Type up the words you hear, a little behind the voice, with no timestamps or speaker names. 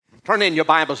Turn in your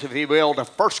Bibles, if you will, to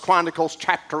 1 Chronicles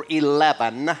chapter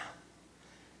 11.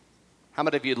 How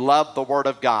many of you love the Word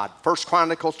of God? 1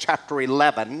 Chronicles chapter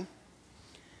 11,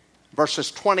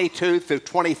 verses 22 through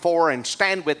 24, and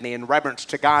stand with me in reverence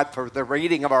to God for the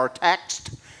reading of our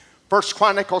text. 1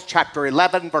 Chronicles chapter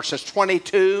 11, verses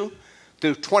 22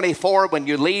 through 24. When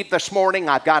you leave this morning,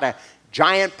 I've got a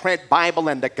giant print Bible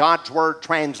in the God's Word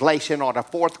translation on a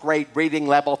fourth grade reading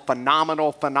level.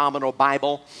 Phenomenal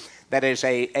Bible. That is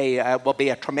will be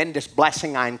a tremendous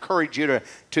blessing. I encourage you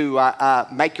to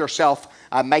make yourself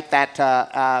make that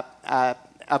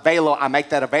available. I make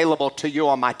that available to you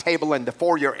on my table in the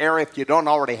foyer area. If you don't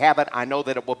already have it, I know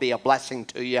that it will be a blessing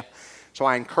to you. So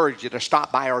I encourage you to stop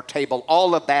by our table.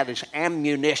 All of that is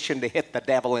ammunition to hit the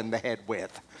devil in the head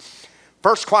with.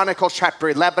 1 Chronicles chapter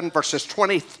 11, verses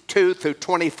 22 through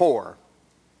 24.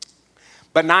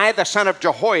 Benaiah the son of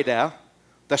Jehoiada,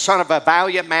 the son of a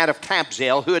valiant man of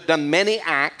Kabzeel, who had done many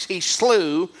acts, he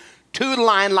slew 2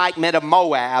 lion-like men of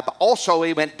Moab. Also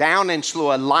he went down and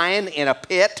slew a lion in a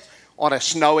pit on a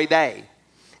snowy day.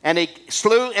 And he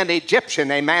slew an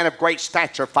Egyptian, a man of great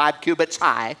stature, 5 cubits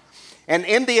high. And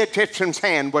in the Egyptian's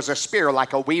hand was a spear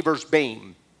like a weaver's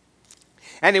beam.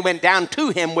 And he went down to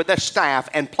him with a staff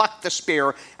and plucked the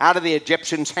spear out of the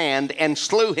Egyptian's hand and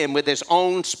slew him with his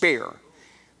own spear.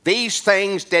 These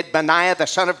things did Benaiah the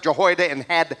son of Jehoiada, and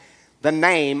had the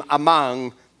name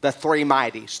among the 3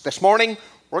 mighties. This morning,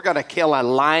 we're going to kill a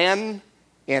lion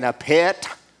in a pit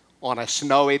on a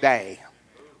snowy day.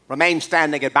 Remain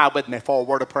standing and bow with me for a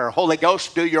word of prayer. Holy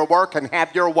Ghost, do your work and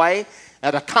have your way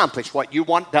and accomplish what you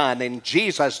want done. In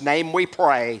Jesus' name we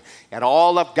pray. And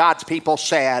all of God's people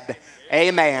said,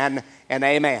 amen and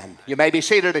amen. You may be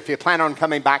seated if you plan on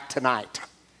coming back tonight.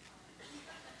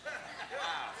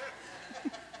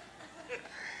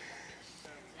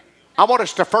 I want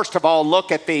us to first of all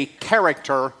look at the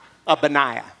character of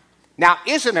Benaiah. Now,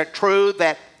 isn't it true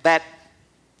that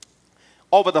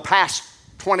over the past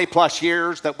 20 plus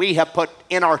years that we have put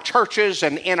in our churches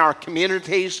and in our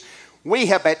communities, we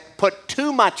have put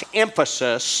too much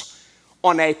emphasis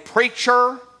on a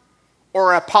preacher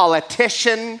or a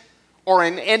politician or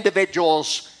an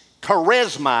individual's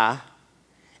charisma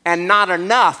and not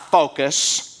enough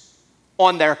focus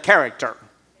on their character.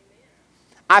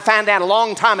 I found out a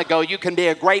long time ago you can be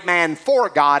a great man for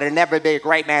God and never be a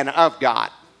great man of God.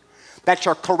 That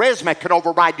your charisma can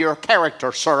override your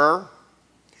character, sir.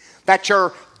 That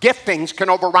your giftings can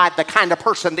override the kind of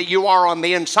person that you are on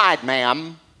the inside,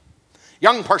 ma'am.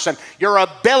 Young person, your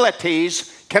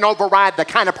abilities can override the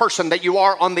kind of person that you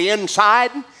are on the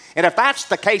inside. And if that's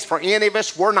the case for any of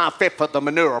us, we're not fit for the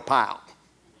manure pile.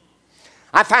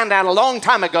 I found out a long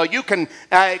time ago you can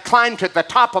climb to the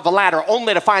top of a ladder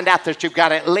only to find out that you've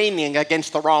got it leaning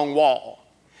against the wrong wall.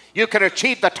 You can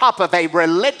achieve the top of a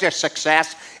religious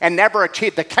success and never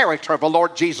achieve the character of the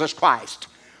Lord Jesus Christ.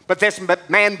 But this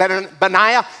man,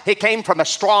 Benaiah, he came from a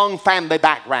strong family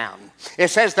background. It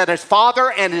says that his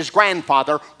father and his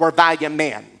grandfather were valiant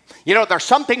men. You know, there's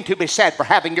something to be said for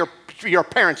having your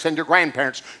parents and your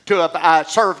grandparents to have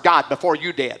served God before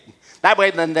you did. That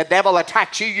way, when the devil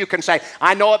attacks you, you can say,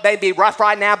 I know it may be rough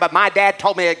right now, but my dad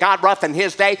told me it got rough in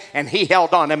his day, and he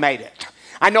held on and made it.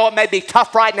 I know it may be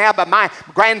tough right now, but my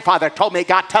grandfather told me it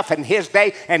got tough in his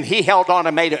day, and he held on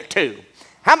and made it too.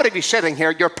 How many of you sitting here,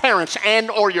 your parents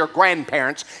and or your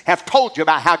grandparents have told you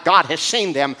about how God has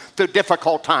seen them through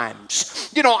difficult times?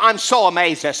 You know, I'm so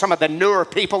amazed at some of the newer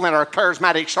people in our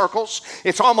charismatic circles.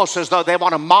 It's almost as though they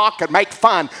want to mock and make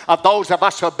fun of those of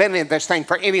us who have been in this thing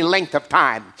for any length of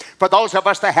time. For those of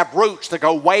us that have roots that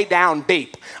go way down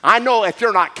deep. I know if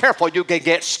you're not careful, you can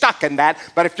get stuck in that.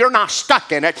 But if you're not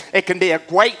stuck in it, it can be a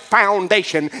great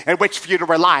foundation in which for you to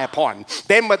rely upon.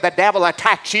 Then when the devil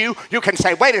attacks you, you can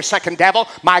say, wait a second, devil.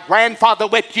 My grandfather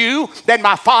whipped you, then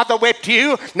my father whipped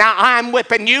you, now I'm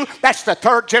whipping you. That's the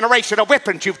 3rd generation of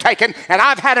whippings you've taken, and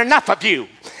I've had enough of you.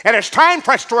 And it's time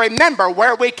for us to remember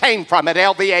where we came from at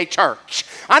LVA Church.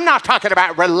 I'm not talking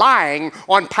about relying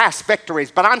on past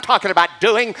victories, but I'm talking about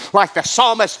doing like the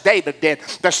psalmist David did.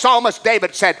 The psalmist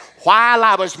David said, while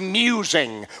I was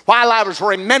musing, while I was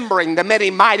remembering the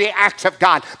many mighty acts of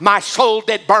God, my soul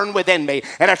did burn within me.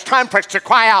 And it's time for us to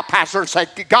cry out, Pastor, and say,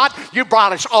 God, you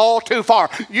brought us all too far.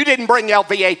 You didn't bring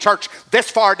LVA Church this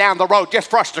far down the road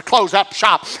just for us to close up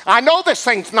shop. I know this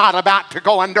thing's not about to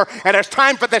go under, and it's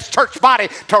time for this church body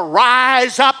to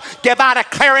rise up, give out a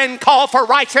clarion call for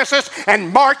righteousness,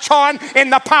 and march on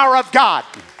in the power of God.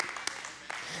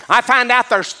 I found out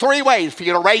there's 3 ways for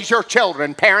you to raise your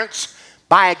children, parents.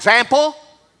 By example,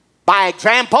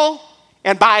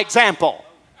 and by example.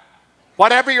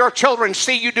 Whatever your children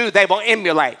see you do, they will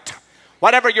emulate.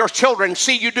 Whatever your children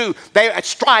see you do, they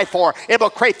strive for, it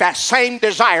will create that same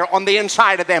desire on the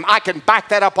inside of them. I can back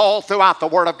that up all throughout the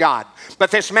Word of God. But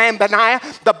this man Benaiah,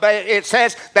 it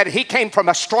says that he came from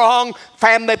a strong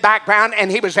family background,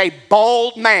 and he was a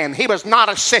bold man. He was not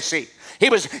a sissy. He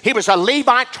was a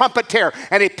Levite trumpeter,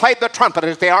 and he played the trumpet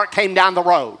as the ark came down the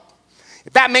road.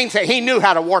 That means that he knew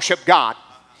how to worship God.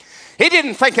 He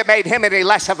didn't think it made him any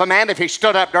less of a man if he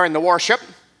stood up during the worship.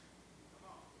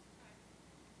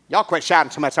 Y'all quit shouting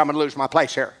so much, I'm going to lose my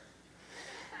place here.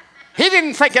 He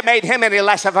didn't think it made him any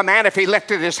less of a man if he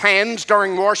lifted his hands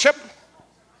during worship.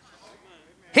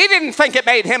 He didn't think it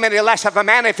made him any less of a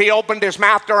man if he opened his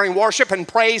mouth during worship and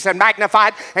praised and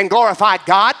magnified and glorified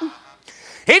God.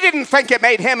 He didn't think it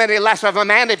made him any less of a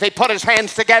man if he put his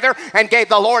hands together and gave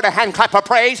the Lord a hand clap of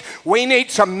praise. We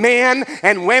need some men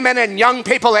and women and young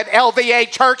people at LVA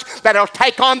Church that will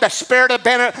take on the spirit of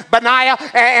Benaiah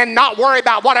and not worry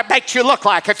about what it makes you look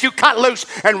like if you cut loose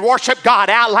and worship God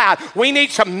out loud. We need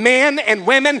some men and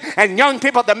women and young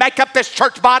people to make up this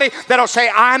church body that will say,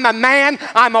 I'm a man,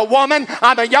 I'm a woman,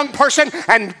 I'm a young person,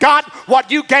 and God, what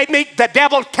you gave me, the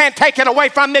devil can't take it away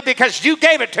from me because you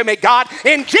gave it to me, God,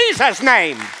 in Jesus'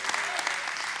 name.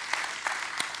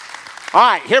 All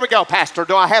right, here we go, Pastor.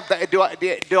 Do I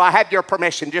have your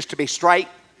permission just to be straight?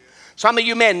 Some of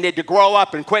you men need to grow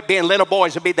up and quit being little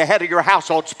boys and be the head of your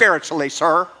household spiritually,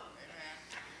 sir.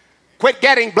 Quit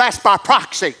getting blessed by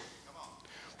proxy.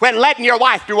 Quit letting your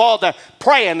wife do all the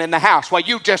praying in the house while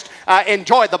you just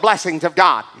enjoy the blessings of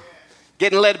God.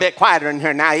 Getting a little bit quieter in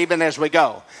here now, even as we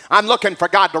go. I'm looking for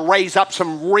God to raise up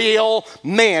some real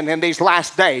men in these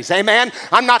last days. Amen?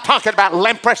 I'm not talking about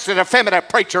limp-wristed and effeminate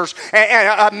preachers,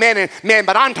 men,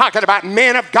 but I'm talking about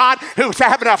men of God who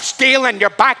have enough steel in your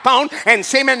backbone and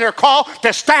semen in your call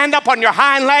to stand up on your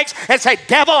hind legs and say,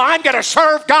 devil, I'm going to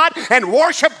serve God and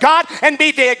worship God and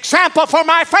be the example for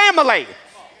my family.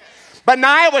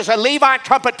 Benaiah was a Levite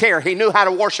trumpeter. He knew how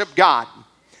to worship God.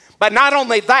 But not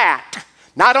only that,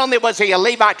 not only was he a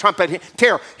Levite trumpeter,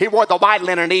 he wore the white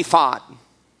linen ephod.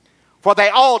 For they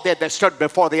all did that stood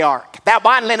before the ark. That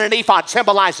white linen ephod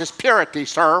symbolizes purity,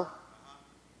 sir.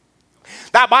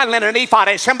 That white linen ephod,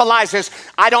 it symbolizes,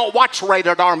 I don't watch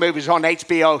rated R movies on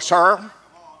HBO, sir.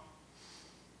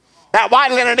 That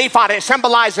white linen ephod, it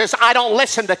symbolizes, I don't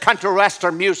listen to country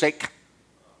western music.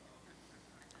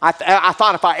 I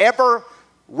thought if I ever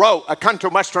wrote a country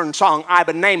western song, I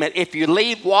would name it, If You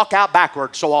Leave, Walk Out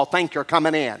Backwards, So I'll Think You're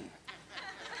Coming In.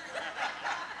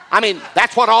 I mean,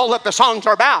 that's what all of the songs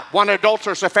are about. One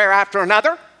adulterous affair after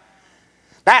another.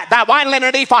 That white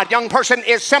linen ephod, young person,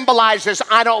 it symbolizes,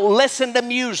 I don't listen to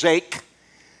music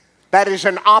that is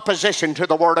in opposition to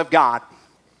the Word of God.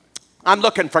 I'm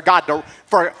looking for God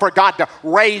to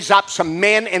raise up some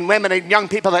men and women and young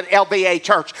people at LVA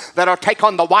Church that will take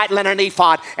on the white linen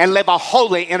ephod and live a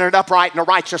holy and an upright and a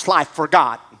righteous life for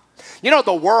God. You know,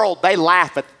 the world, they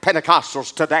laugh at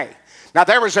Pentecostals today. Now,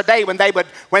 there was a day when they would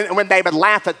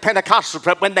laugh at Pentecostals,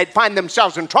 but when they'd find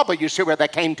themselves in trouble, you see where they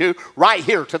came to, right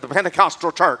here to the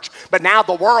Pentecostal church. But now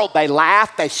the world, they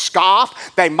laugh, they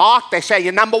scoff, they mock, they say,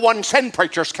 you number one sin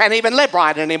preachers can't even live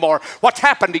right anymore. What's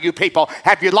happened to you people?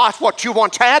 Have you lost what you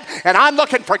once had? And I'm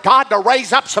looking for God to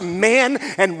raise up some men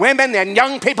and women and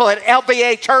young people at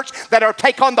LVA Church that will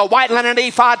take on the white linen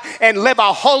ephod and live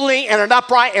a holy and an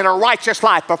upright and a righteous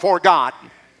life before God.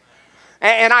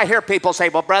 And I hear people say,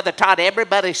 well, Brother Todd,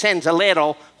 everybody sins a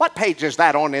little. What page is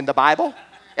that on in the Bible?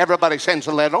 Everybody sins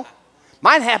a little.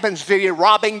 Mine happens to be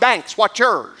robbing banks. What's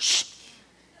yours?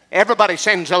 Everybody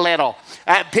sins a little.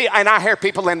 And I hear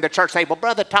people in the church say, well,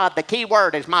 Brother Todd, the key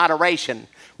word is moderation.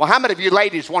 Well, how many of you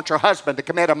ladies want your husband to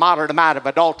commit a moderate amount of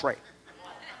adultery?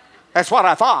 That's what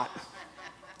I thought.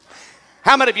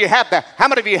 How many of you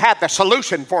have the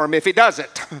solution for him if he does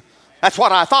it? That's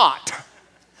what I thought.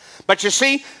 But you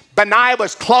see, Benaiah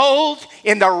was clothed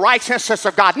in the righteousness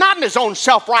of God. Not in his own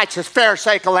self-righteous,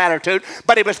 pharisaical attitude,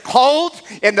 but he was clothed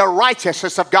in the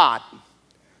righteousness of God.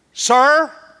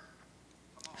 Sir,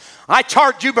 I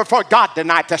charge you before God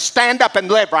tonight to stand up and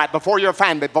live right before your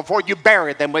family, before you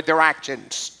bury them with your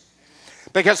actions.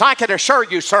 Because I can assure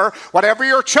you, sir, whatever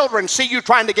your children see you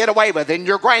trying to get away with and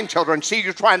your grandchildren see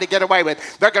you trying to get away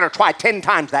with, they're going to try 10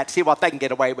 times that to see what they can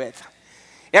get away with.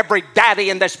 Every daddy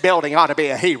in this building ought to be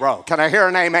a hero. Can I hear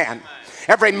an amen?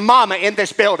 Every mama in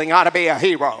this building ought to be a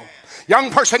hero.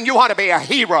 Young person, you ought to be a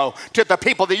hero to the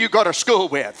people that you go to school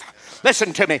with.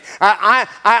 Listen to me.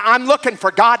 I'm looking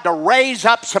for God to raise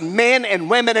up some men and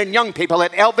women and young people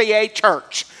at LVA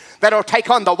Church that will take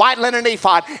on the white linen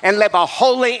ephod and live a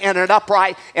holy and an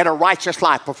upright and a righteous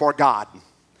life before God.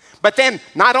 But then,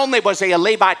 not only was he a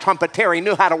Levite trumpeter, he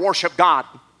knew how to worship God.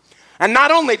 And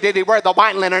not only did he wear the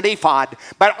white linen ephod,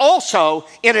 but also,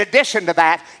 in addition to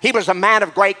that, he was a man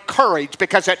of great courage,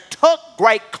 because it took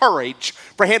great courage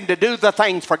for him to do the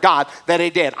things for God that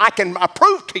he did. I can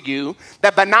prove to you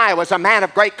that Benaiah was a man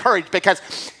of great courage,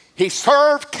 because he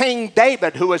served King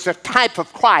David, who was a type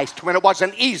of Christ, when it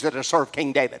wasn't easy to serve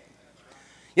King David.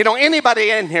 You know, anybody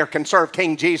in here can serve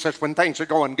King Jesus when things are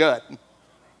going good.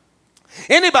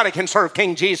 Anybody can serve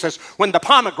King Jesus when the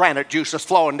pomegranate juice is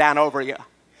flowing down over you.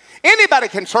 Anybody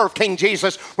can serve King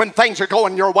Jesus when things are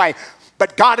going your way.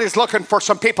 But God is looking for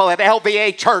some people at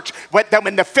LVA Church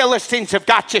when the Philistines have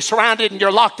got you surrounded and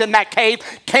you're locked in that cave.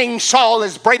 King Saul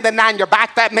is breathing down your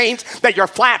back. That means that you're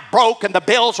flat broke and the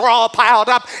bills are all piled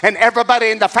up and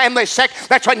everybody in the family is sick.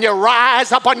 That's when you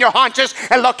rise up on your haunches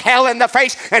and look hell in the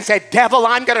face and say, devil,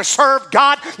 I'm going to serve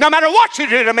God no matter what you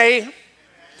do to me.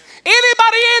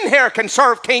 Anybody in here can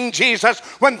serve King Jesus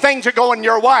when things are going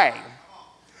your way.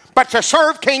 But to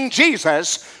serve King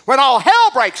Jesus when all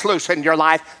hell breaks loose in your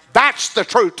life, that's the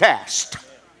true test.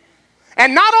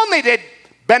 And not only did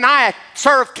Benaiah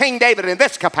serve King David in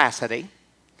this capacity,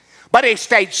 but he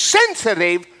stayed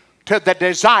sensitive to the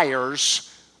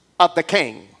desires of the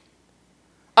king.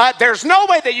 There's no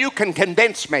way that you can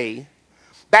convince me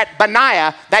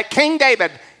that King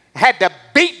David had to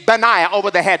beat Benaiah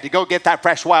over the head to go get that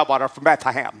fresh well water from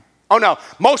Bethlehem. Oh no,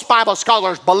 most Bible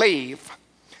scholars believe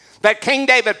that King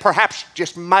David perhaps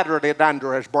just muttered it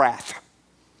under his breath.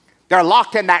 They're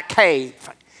locked in that cave.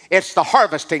 It's the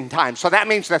harvesting time. So that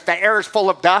means that the air is full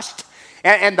of dust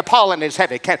and the pollen is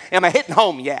heavy. Am I hitting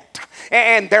home yet?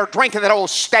 And they're drinking that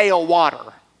old stale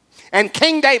water. And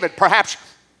King David perhaps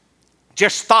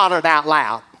just thought it out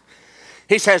loud.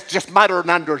 He says, just muttering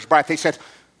under his breath, he said,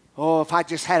 oh, if I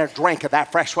just had a drink of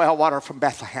that fresh well water from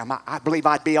Bethlehem, I believe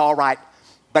I'd be all right.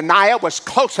 Benaiah was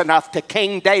close enough to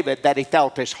King David that he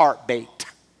felt his heart beat.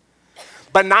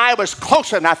 Benaiah was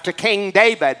close enough to King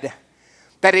David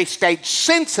that he stayed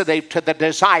sensitive to the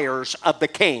desires of the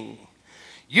king.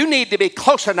 You need to be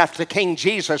close enough to King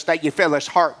Jesus that you feel his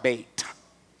heartbeat.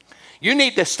 You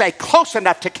need to stay close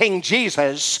enough to King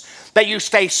Jesus that you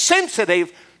stay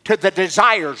sensitive to the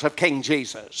desires of King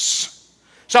Jesus.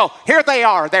 So here they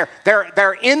are.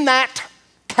 They're in that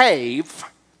cave.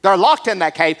 They're locked in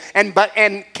that cave,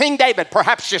 and King David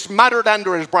perhaps just muttered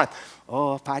under his breath,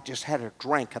 oh, if I just had a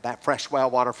drink of that fresh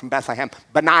well water from Bethlehem.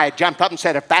 Benaiah jumped up and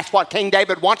said, if that's what King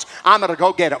David wants, I'm going to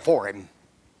go get it for him.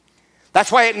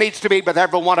 That's the way it needs to be with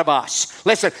every one of us.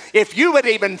 Listen, if you would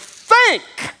even think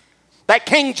that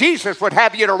King Jesus would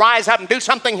have you to rise up and do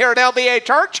something here at LVA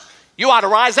Church, you ought to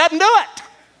rise up and do it.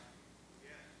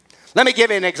 Let me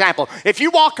give you an example. If you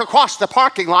walk across the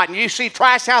parking lot and you see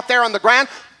trash out there on the ground,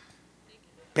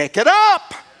 pick it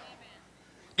up.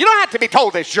 You don't have to be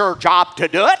told it's your job to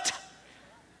do it.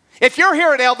 If you're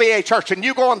here at LVA Church and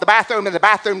you go in the bathroom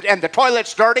and the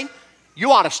toilet's dirty, you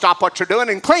ought to stop what you're doing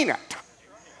and clean it.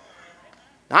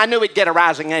 I knew we'd get a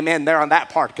rousing amen there on that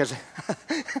part,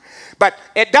 but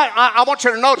I want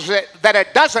you to notice that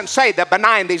it doesn't say that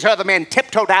Benaiah and these other men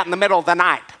tiptoed out in the middle of the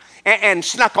night and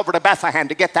snuck over to Bethlehem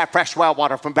to get that fresh well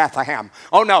water from Bethlehem.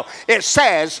 Oh no, it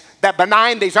says that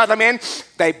Benaiah and these other men,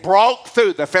 they broke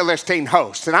through the Philistine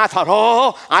host. And I thought,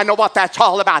 oh, I know what that's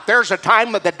all about. There's a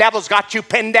time when the devil's got you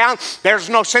pinned down. There's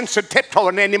no sense of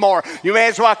tiptoeing anymore. You may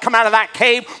as well come out of that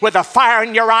cave with a fire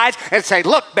in your eyes and say,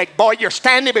 look, big boy, you're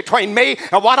standing between me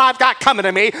and what I've got coming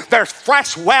to me. There's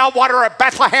fresh well water at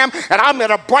Bethlehem, and I'm going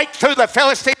to break through the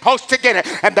Philistine host to get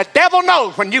it. And the devil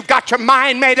knows when you've got your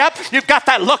mind made up, you've got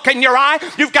that look in your eye,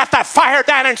 you've got that fire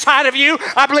down inside of you,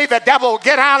 I believe the devil will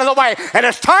get out of the way. And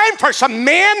it's time for some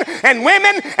men and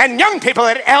women and young people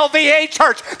at LVA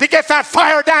Church to get that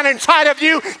fire down inside of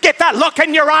you, get that look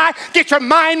in your eye, get your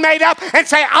mind made up and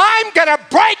say, I'm going to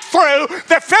break through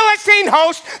the Philistine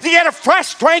host to get a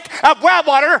fresh drink of well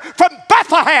water from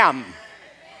Bethlehem.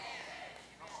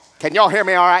 Can y'all hear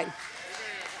me all right?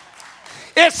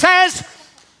 It says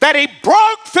that he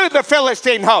broke through the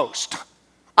Philistine host.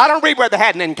 I don't read where they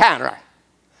had an encounter.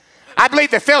 I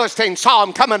believe the Philistines saw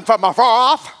him coming from afar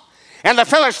off, and the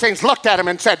Philistines looked at him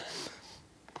and said,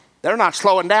 they're not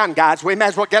slowing down, guys. We may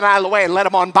as well get out of the way and let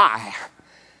them on by.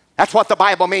 That's what the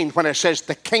Bible means when it says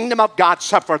the kingdom of God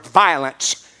suffereth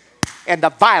violence, and the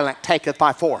violent taketh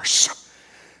by force.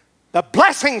 The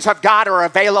blessings of God are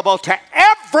available to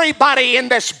everybody in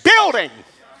this building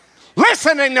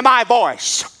listening to my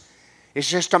voice. It's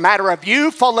just a matter of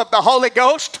you, full of the Holy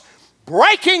Ghost,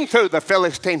 breaking through the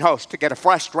Philistine host to get a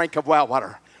fresh drink of well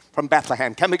water from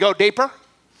Bethlehem. Can we go deeper?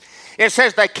 It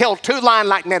says they killed 2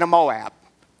 lion-like men of Moab.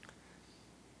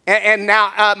 And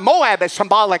now Moab is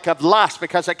symbolic of lust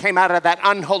because it came out of that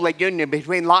unholy union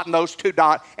between Lot and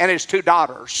his 2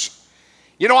 daughters.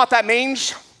 You know what that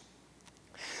means?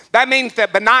 That means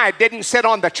that Benaiah didn't sit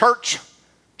on the church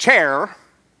chair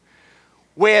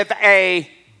with a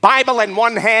Bible in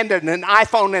one hand and an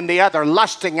iPhone in the other,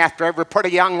 lusting after every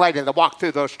pretty young lady that walked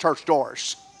through those church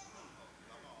doors.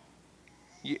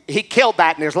 He killed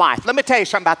that in his life. Let me tell you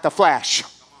something about the flesh.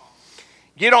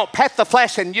 You don't pet the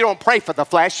flesh and you don't pray for the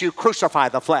flesh. You crucify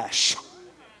the flesh.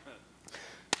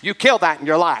 You kill that in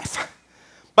your life.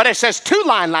 But it says 2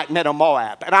 lying like men of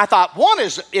Moab. And I thought 1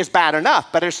 is bad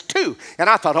enough, but it's 2. And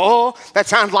I thought, oh, that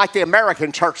sounds like the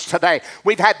American church today.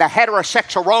 We've had the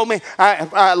heterosexual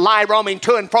lie roaming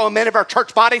to and fro in many of our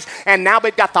church bodies, and now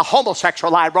we've got the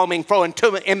homosexual lie roaming through in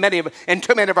too many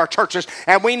of our churches,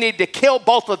 and we need to kill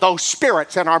both of those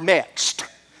spirits in our midst.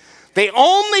 The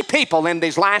only people in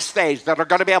these last days that are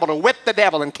going to be able to whip the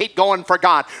devil and keep going for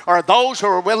God are those who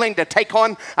are willing to take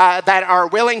on, that are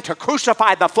willing to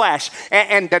crucify the flesh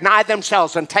and deny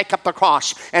themselves and take up the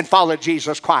cross and follow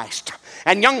Jesus Christ.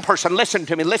 And young person, listen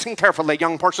to me, listen carefully,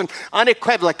 young person.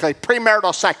 Unequivocally,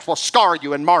 premarital sex will scar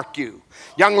you and mark you.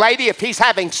 Young lady, if he's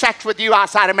having sex with you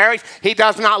outside of marriage, he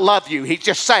does not love you. He's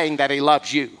just saying that he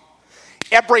loves you.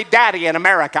 Every daddy in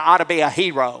America ought to be a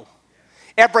hero.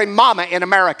 Every mama in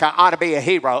America ought to be a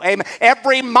hero. Amen.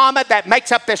 Every mama that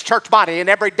makes up this church body and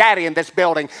every daddy in this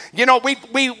building. You know,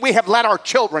 we have let our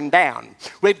children down.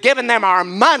 We've given them our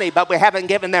money, but we haven't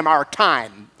given them our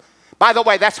time. By the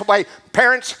way, that's the way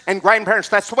parents and grandparents,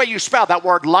 that's the way you spell that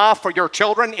word love for your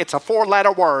children. It's a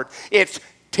 4-letter word. It's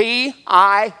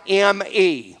Time.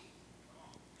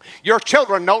 Your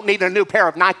children don't need a new pair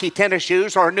of Nike tennis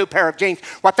shoes or a new pair of jeans.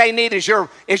 What they need is your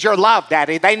love,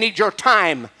 Daddy. They need your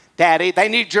time, Daddy. They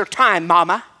need your time,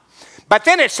 Mama. But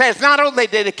then it says not only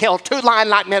did he kill 2 lion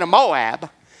like men of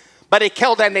Moab, but he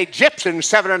killed an Egyptian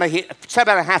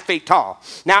 7.5 feet tall.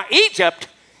 Now, Egypt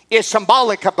is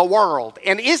symbolic of the world.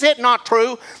 And is it not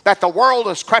true that the world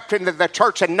has crept into the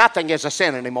church and nothing is a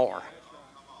sin anymore?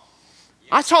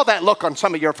 I saw that look on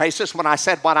some of your faces when I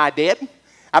said what I did.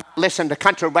 I've listened to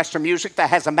country and western music that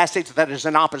has a message that is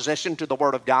in opposition to the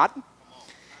Word of God.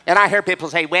 And I hear people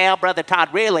say, well, Brother Todd,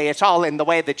 really, it's all in the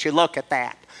way that you look at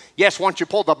that. Yes, once you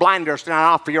pull the blinders down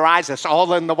off of your eyes, it's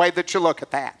all in the way that you look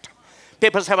at that.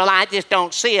 People say, well, I just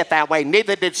don't see it that way.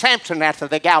 Neither did Samson after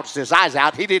they gouged his eyes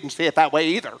out. He didn't see it that way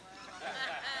either.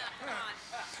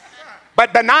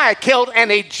 But Benaiah killed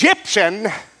an Egyptian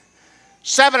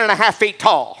 7.5 feet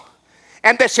tall.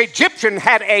 And this Egyptian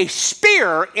had a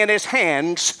spear in his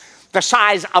hands the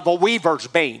size of a weaver's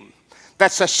beam.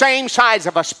 That's the same size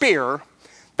of a spear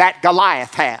that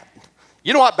Goliath had.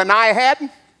 You know what Benaiah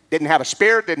had? Didn't have a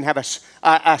spear, didn't have a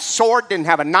sword, didn't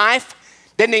have a knife,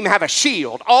 didn't even have a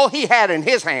shield. All he had in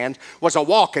his hands was a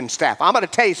walking staff. I'm going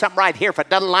to tell you something right here. If it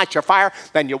doesn't light your fire,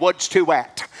 then your wood's too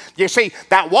wet. You see,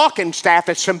 that walking staff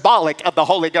is symbolic of the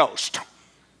Holy Ghost.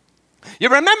 You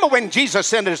remember when Jesus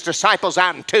sent his disciples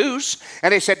out in twos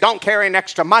and he said, don't carry an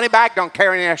extra money bag, don't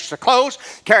carry any extra clothes,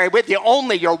 carry with you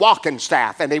only your walking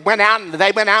staff. And they went out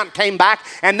and came back,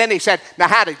 and then he said,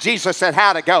 now Jesus said,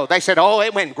 how'd it go? They said, oh,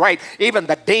 it went great. Even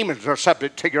the demons are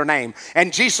subject to your name.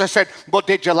 And Jesus said, well,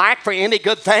 did you lack for any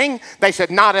good thing? They said,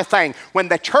 not a thing. When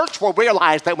the church will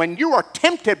realize that when you are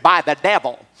tempted by the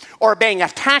devil, or being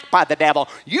attacked by the devil,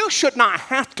 you should not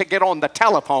have to get on the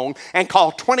telephone and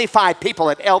call 25 people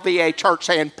at LVA Church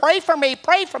saying, pray for me,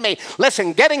 pray for me.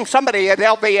 Listen, getting somebody at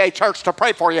LVA Church to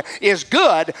pray for you is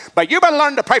good, but you better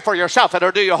learn to pray for yourself.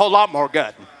 It'll do you a whole lot more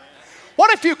good.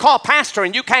 What if you call pastor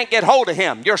and you can't get hold of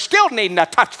him? You're still needing a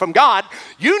touch from God.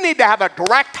 You need to have a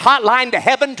direct hotline to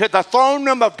heaven, to the throne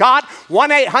room of God,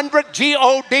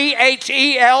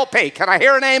 1-800-GODHELP. Can I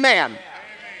hear an amen?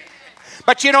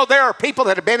 But you know, there are people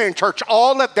that have been in church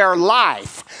all of their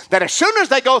life that as soon as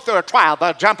they go through a trial,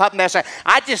 they'll jump up and they'll say,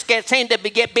 I just seem to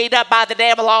get beat up by the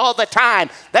devil all the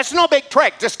time. That's no big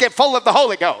trick. Just get full of the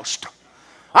Holy Ghost.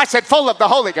 I said full of the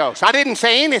Holy Ghost. I didn't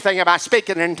say anything about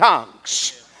speaking in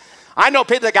tongues. I know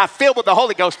people that got filled with the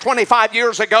Holy Ghost 25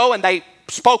 years ago and they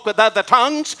spoke with other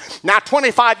tongues. Now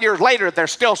 25 years later, they're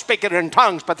still speaking in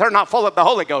tongues, but they're not full of the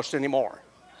Holy Ghost anymore.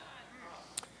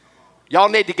 Y'all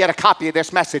need to get a copy of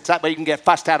this message. That way you can get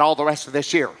fussed at all the rest of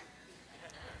this year.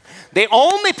 The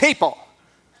only people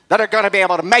that are going to be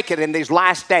able to make it in these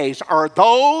last days are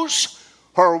those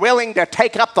who are willing to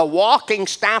take up the walking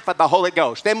staff of the Holy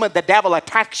Ghost. Then when the devil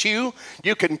attacks you,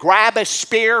 you can grab a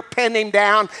spear, pin him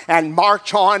down, and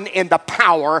march on in the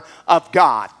power of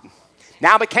God.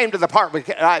 Now we came to the part.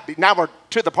 Now we're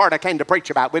to the part I came to preach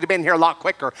about. We'd have been here a lot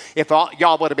quicker if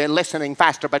y'all would have been listening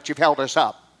faster, but you've held us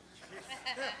up.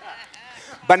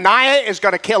 Benaiah is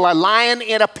going to kill a lion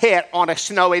in a pit on a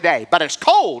snowy day. But it's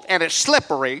cold and it's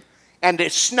slippery and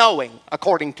it's snowing,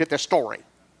 according to the story.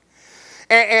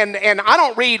 And I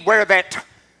don't read where that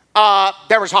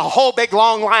there was a whole big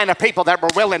long line of people that were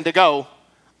willing to go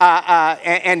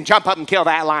and jump up and kill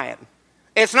that lion.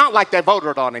 It's not like they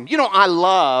voted on him. You know, I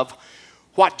love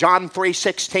what John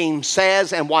 3:16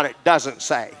 says and what it doesn't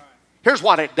say. Here's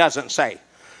what it doesn't say.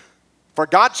 For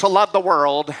God so loved the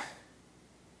world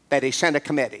that he sent a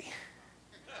committee.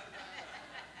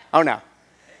 Oh, no.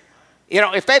 You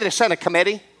know, if they'd have sent a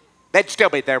committee, they'd still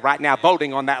be there right now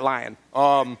voting on that lion.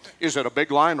 Is it a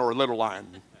big lion or a little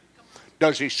lion?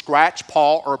 Does he scratch,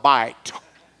 paw, or bite?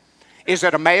 Is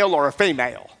it a male or a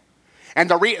female? And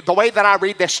the way that I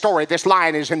read this story, this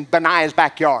lion is in Benaiah's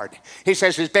backyard. He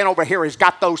says he's been over here. He's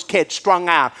got those kids strung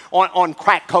out on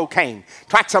crack cocaine.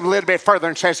 Tracks them a little bit further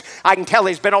and says, I can tell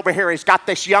he's been over here. He's got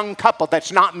this young couple that's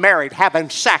not married having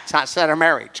sex outside of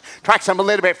marriage. Tracks them a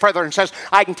little bit further and says,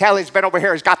 I can tell he's been over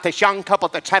here. He's got this young couple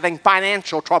that's having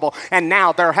financial trouble, and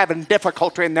now they're having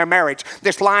difficulty in their marriage.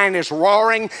 This lion is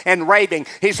roaring and raving.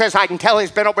 He says, I can tell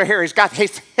he's been over here. He's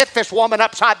hit this woman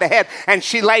upside the head, and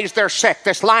she lays there sick.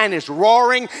 This lion is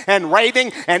roaring and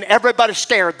raving, and everybody's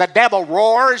scared. The devil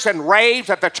roars and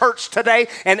raves at the church today,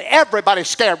 and everybody's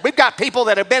scared. We've got people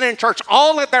that have been in church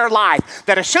all of their life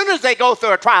that as soon as they go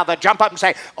through a trial, they jump up and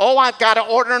say, oh, I've got to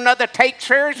order another tape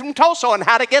series from Tulsa on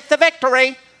how to get the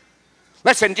victory.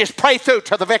 Listen, just pray through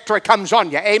till the victory comes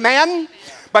on you. Amen?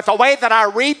 But the way that I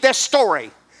read this story,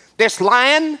 this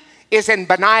lion is in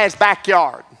Benaiah's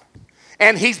backyard,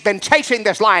 and he's been chasing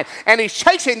this lion, and he's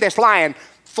chasing this lion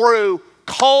through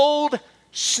cold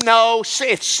snow.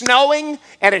 It's snowing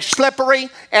and it's slippery,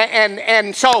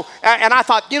 and so I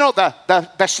thought, you know,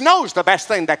 the snow's the best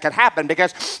thing that could happen,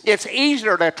 because it's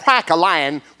easier to track a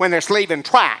lion when it's leaving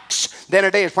tracks than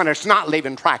it is when it's not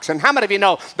leaving tracks. And how many of you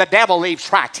know the devil leaves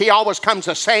tracks? He always comes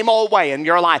the same old way in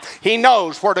your life. He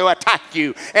knows where to attack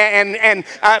you. And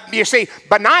you see,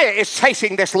 Benaiah is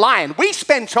chasing this lion. We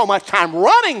spend so much time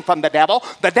running from the devil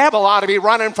ought to be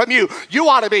running from you. You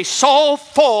ought to be so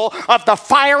full of the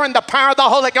fire and the power of the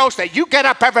Holy Ghost that you get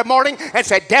up every morning and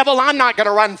say, devil, I'm not going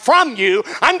to run from you.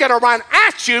 I'm going to run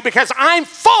at you because I'm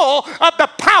full of the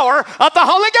power of the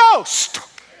Holy Ghost.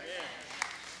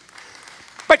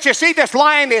 But you see, this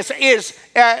lion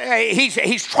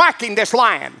he's tracking this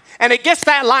lion, and it gets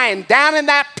that lion down in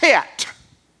that pit.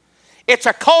 It's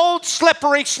a cold,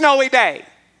 slippery, snowy day.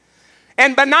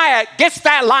 And Benaiah gets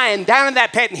that lion down in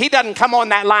that pit, and he doesn't come on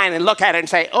that lion and look at it and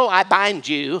say, oh, I bind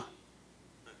you.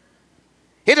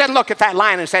 He doesn't look at that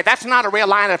lion and say, that's not a real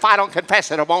lion. If I don't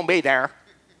confess it, it won't be there.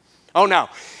 Oh, no.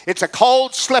 It's a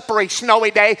cold, slippery, snowy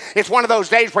day. It's one of those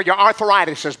days where your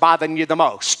arthritis is bothering you the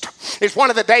most. It's one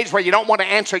of the days where you don't want to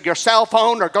answer your cell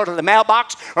phone or go to the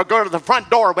mailbox or go to the front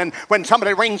door when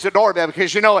somebody rings the doorbell,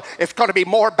 because you know it's going to be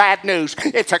more bad news.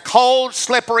 It's a cold,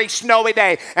 slippery, snowy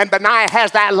day. And Benaiah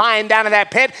has that lion down in that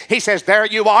pit. He says, there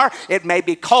you are. It may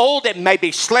be cold. It may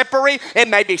be slippery. It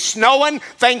may be snowing.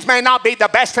 Things may not be the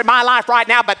best in my life right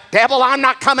now, but devil, I'm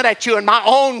not coming at you in my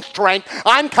own strength.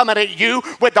 I'm coming at you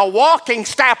with the walking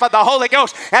staff of the Holy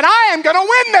Ghost, and I am going to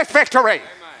win this victory. Amen.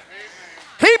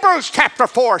 Hebrews chapter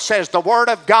 4 says the word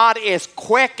of God is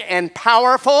quick and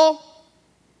powerful,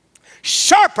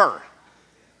 sharper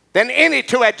than any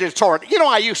two-edged sword. You know,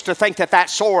 I used to think that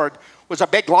sword was a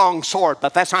big long sword,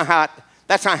 but that's not how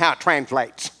it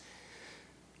translates.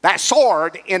 That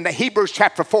sword in the Hebrews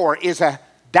chapter 4 is a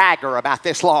dagger about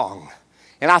this long.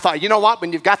 And I thought, you know what?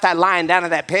 When you've got that lion down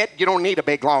in that pit, you don't need a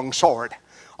big long sword.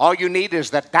 All you need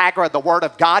is the dagger of the Word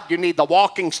of God. You need the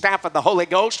walking staff of the Holy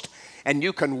Ghost, and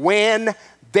you can win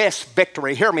this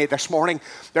victory. Hear me this morning.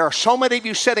 There are so many of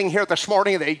you sitting here this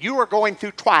morning that you are going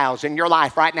through trials in your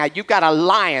life right now. You've got a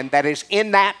lion that is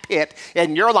in that pit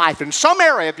in your life, in some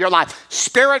area of your life,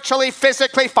 spiritually,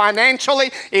 physically,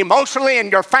 financially, emotionally, in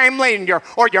your family,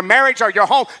 or your marriage, or your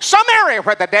home, some area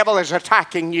where the devil is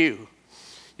attacking you.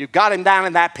 You've got him down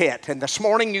in that pit. And this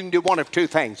morning you can do one of two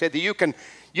things. Either you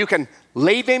can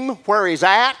leave him where he's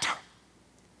at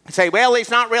and say, well, he's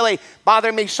not really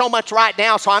bothering me so much right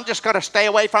now, so I'm just going to stay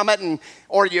away from it,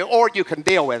 or you can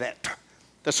deal with it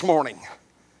this morning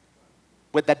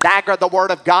with the dagger of the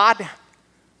Word of God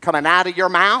coming out of your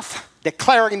mouth,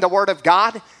 declaring the Word of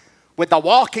God, with the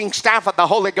walking staff of the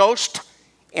Holy Ghost,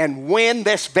 and win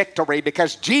this victory,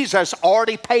 because Jesus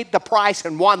already paid the price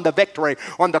and won the victory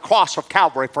on the cross of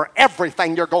Calvary for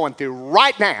everything you're going through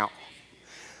right now.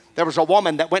 There was a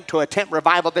woman that went to a tent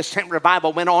revival. This tent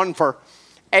revival went on for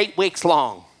 8 weeks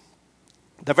long.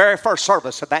 The very first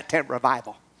service of that tent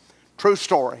revival. True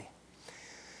story.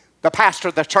 The pastor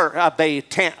of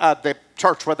the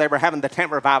church where they were having the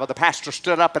tent revival, the pastor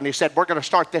stood up and he said, we're going to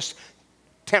start this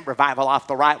tent revival off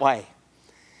the right way.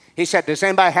 He said, does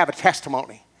anybody have a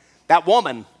testimony? That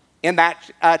woman in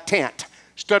that tent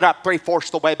stood up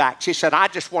 3/4 the way back. She said, I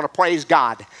just want to praise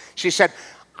God. She said,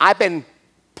 I've been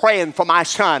praying for my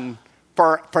son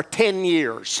for 10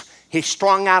 years. He's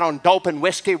strung out on dope and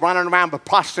whiskey, running around with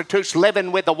prostitutes,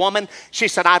 living with a woman. She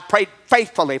said, I've prayed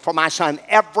faithfully for my son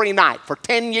every night for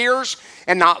 10 years,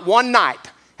 and not one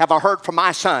night have I heard from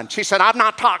my son. She said, I've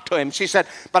not talked to him. She said,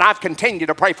 but I've continued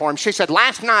to pray for him. She said,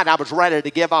 last night I was ready to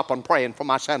give up on praying for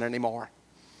my son anymore.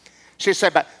 She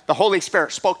said, but the Holy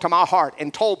Spirit spoke to my heart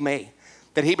and told me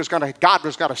that God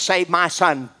was going to save my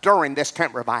son during this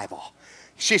tent revival.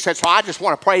 She said, so I just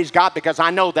want to praise God because I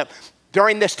know that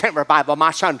during this tent revival,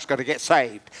 my son's going to get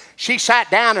saved. She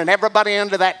sat down and everybody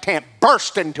under that tent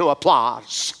burst into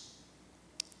applause.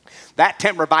 That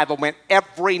tent revival went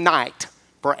every night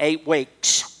for 8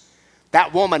 weeks.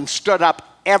 That woman stood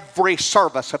up every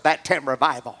service of that tent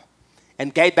revival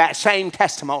and gave that same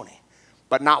testimony.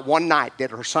 But not one night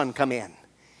did her son come in.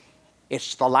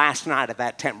 It's the last night of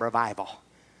that tent revival.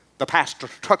 The pastor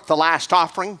took the last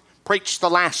offering, preached the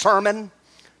last sermon,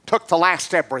 took the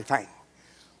last everything.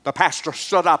 The pastor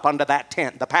stood up under that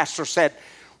tent. The pastor said,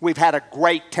 we've had a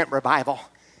great tent revival.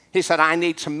 He said, I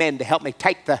need some men to help me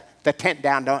take the tent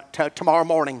down to tomorrow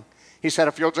morning. He said,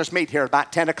 if you'll just meet here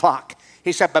about 10 o'clock.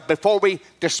 He said, but before we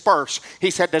disperse, he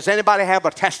said, does anybody have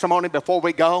a testimony before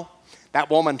we go?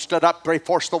 That woman stood up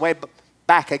 3/4 the way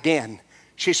back again.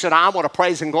 She said, I want to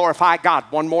praise and glorify God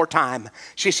one more time.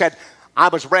 She said, I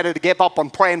was ready to give up on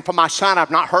praying for my son. I've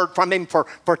not heard from him for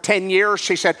 10 years.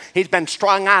 She said, he's been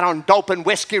strung out on dope and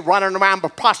whiskey, running around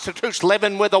with prostitutes,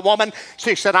 living with a woman.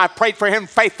 She said, I prayed for him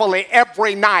faithfully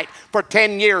every night for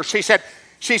 10 years. She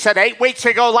said, 8 weeks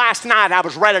ago last night, I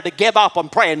was ready to give up on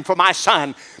praying for my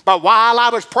son. But while I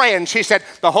was praying, she said,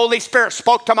 the Holy Spirit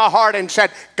spoke to my heart and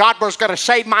said, God was going to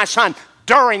save my son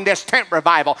during this tent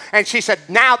revival. And she said,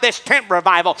 now this tent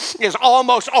revival is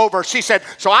almost over. She said,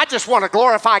 so I just want to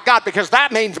glorify God because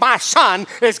that means my son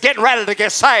is getting ready to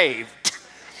get saved.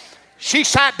 She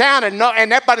sat down and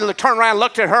everybody turned around and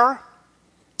looked at her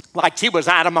like she was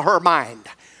out of her mind.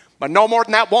 But no more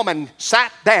than that woman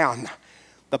sat down.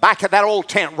 The back of that old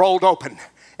tent rolled open,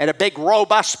 and a big,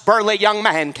 robust, burly young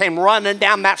man came running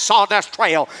down that sawdust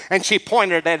trail, and she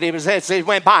pointed at him as he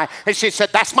went by, and she said,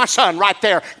 that's my son right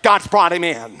there. God's brought him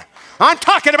in. I'm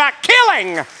talking about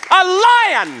killing a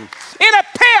lion in a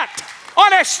pit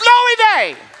on a snowy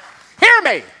day. Hear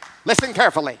me. Listen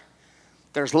carefully.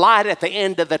 There's light at the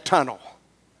end of the tunnel,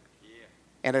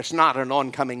 and it's not an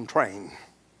oncoming train.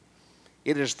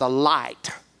 It is the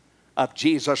light of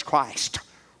Jesus Christ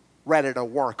ready to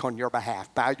work on your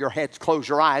behalf. Bow your heads, close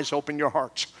your eyes, open your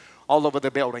hearts all over the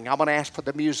building. I'm going to ask for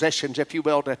the musicians, if you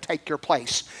will, to take your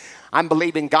place. I'm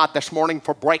believing God this morning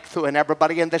for breakthrough in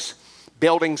everybody in this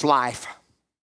building's life.